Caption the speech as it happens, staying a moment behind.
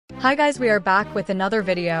Hi guys, we are back with another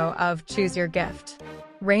video of Choose Your Gift,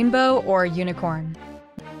 Rainbow or Unicorn.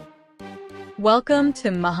 Welcome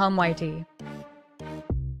to Maham YT.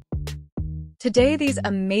 Today these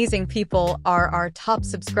amazing people are our top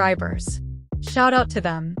subscribers. Shout out to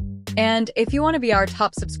them. And if you want to be our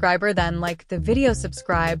top subscriber, then like the video,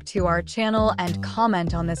 subscribe to our channel and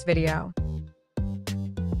comment on this video.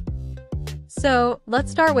 So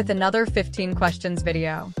let's start with another 15 questions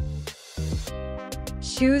video.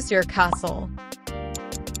 Choose your castle.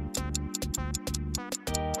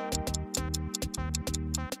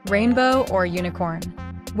 Rainbow or unicorn?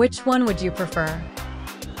 Which one would you prefer?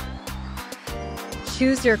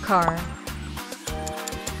 Choose your car.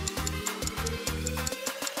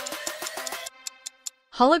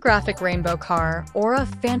 Holographic rainbow car or a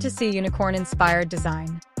fantasy unicorn-inspired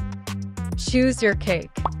design? Choose your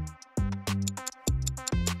cake.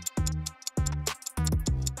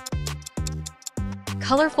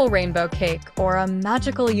 Colorful rainbow cake or a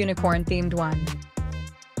magical unicorn-themed one?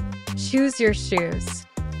 Choose your shoes.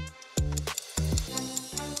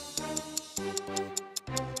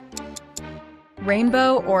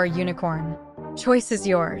 Rainbow or unicorn? Choice is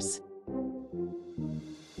yours.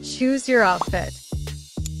 Choose your outfit.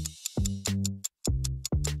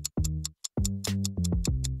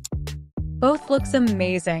 Both looks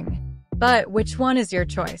amazing, but which one is your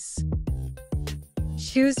choice?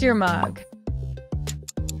 Choose your mug.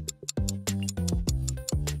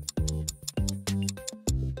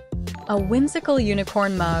 A whimsical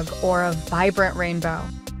unicorn mug or a vibrant rainbow?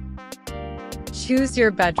 Choose your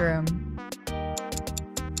bedroom.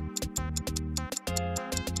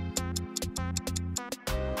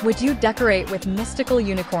 Would you decorate with mystical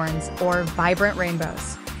unicorns or vibrant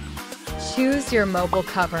rainbows? Choose your mobile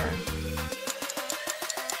cover.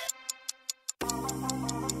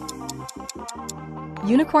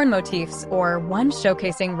 Unicorn motifs or one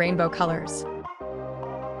showcasing rainbow colors?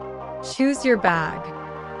 Choose your bag.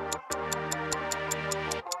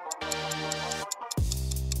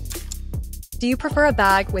 Do you prefer a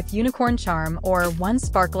bag with unicorn charm or one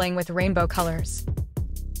sparkling with rainbow colors?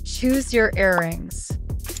 Choose your earrings.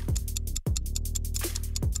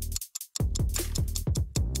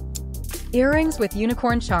 Earrings with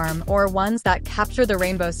unicorn charm or ones that capture the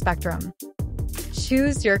rainbow spectrum?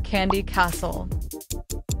 Choose your candy castle.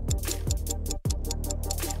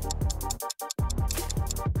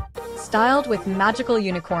 Styled with magical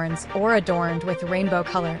unicorns or adorned with rainbow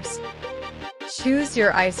colors? Choose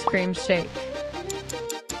your ice cream shake.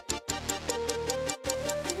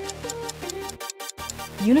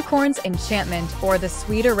 Unicorn's enchantment or the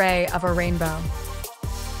sweet array of a rainbow?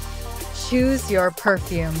 Choose your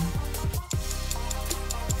perfume.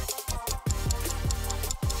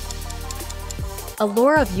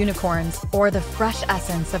 Allure of unicorns or the fresh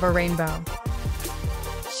essence of a rainbow?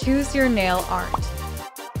 Choose your nail art.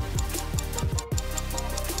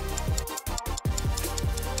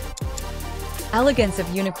 Elegance of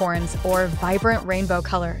unicorns or vibrant rainbow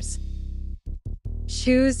colors?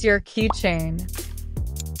 Choose your keychain.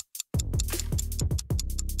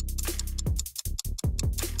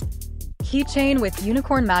 Keychain with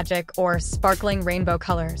unicorn magic or sparkling rainbow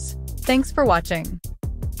colors? Thanks for watching.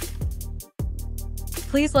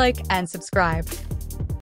 Please like and subscribe.